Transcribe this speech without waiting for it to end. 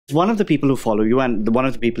One of the people who follow you and one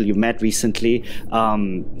of the people you met recently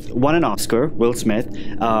won an Oscar, Will Smith.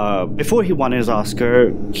 Before he won his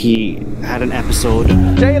Oscar, he had an episode.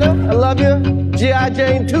 Jada, I love you. G.I.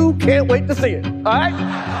 Jane 2, can't wait to see it. All right?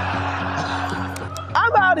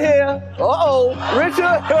 I'm out here. Uh-oh,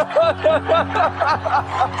 Richard.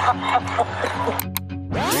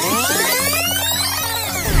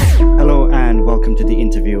 Hello and welcome to the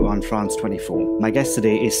interview on France 24. My guest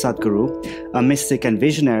today is Sadhguru, a mystic and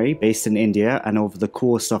visionary based in India, and over the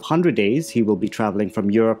course of 100 days, he will be traveling from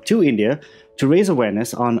Europe to India to raise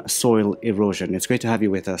awareness on soil erosion. It's great to have you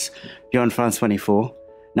with us here on France 24.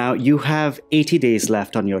 Now, you have 80 days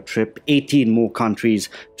left on your trip, 18 more countries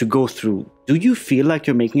to go through. Do you feel like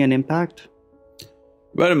you're making an impact?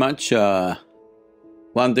 Very much.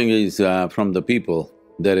 One thing is from the people,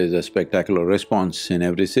 there is a spectacular response in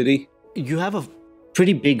every city. You have a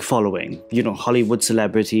pretty big following, you know, Hollywood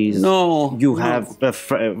celebrities. No. You have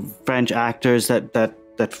French actors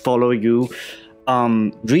that follow you.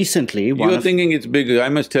 Recently, You're thinking it's big. I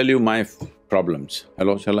must tell you my problems.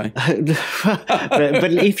 Hello, shall I?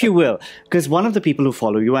 but if you will, because one of the people who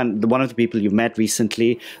follow you and one of the people you met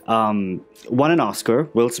recently won an Oscar,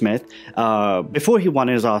 Will Smith. Before he won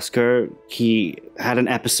his Oscar, he had an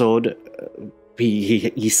episode.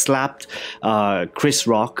 He slapped Chris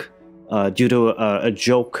Rock due to a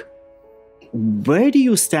joke. Where do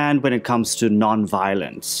you stand when it comes to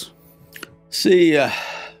non-violence? See,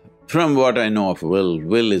 from what I know of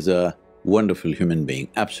Will is a wonderful human being,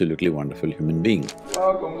 absolutely wonderful human being.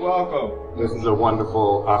 Welcome, welcome. This is a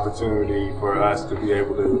wonderful opportunity for us to be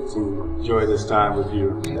able to enjoy this time with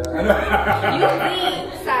you. You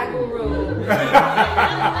lead, Sadhguru.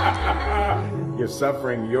 You're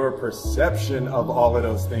suffering your perception of all of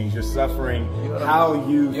those things. You're suffering how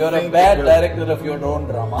you You're think a bad director of your own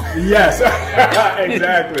drama. Yes,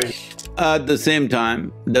 exactly. At the same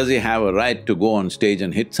time, does he have a right to go on stage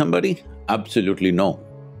and hit somebody? Absolutely no.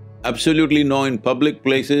 Absolutely no. In public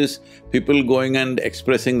places, people going and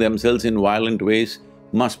expressing themselves in violent ways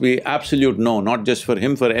must be absolute no, not just for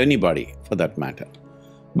him, for anybody for that matter.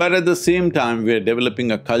 But at the same time, we're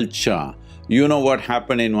developing a culture. You know what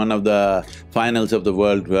happened in one of the finals of the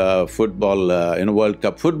world football, in World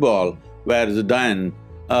Cup football, where Zidane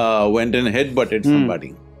went and headbutted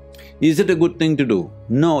somebody. Is it a good thing to do?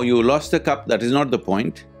 No, you lost the cup, that is not the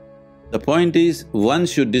point. The point is,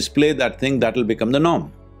 once you display that thing, that'll become the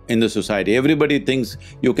norm in the society. Everybody thinks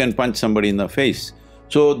you can punch somebody in the face.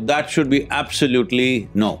 So that should be absolutely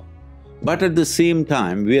no. But at the same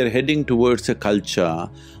time, we are heading towards a culture.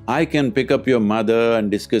 I can pick up your mother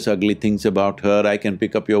and discuss ugly things about her, I can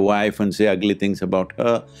pick up your wife and say ugly things about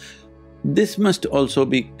her. This must also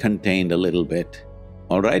be contained a little bit,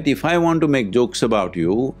 all right? If I want to make jokes about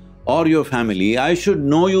you or your family, I should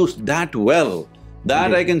know you that well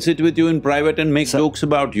that I can sit with you in private and make jokes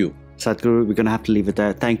about you. Sadhguru, we're going to have to leave it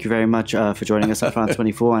there. Thank you very much for joining us on France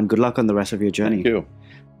 24 and good luck on the rest of your journey. Thank you.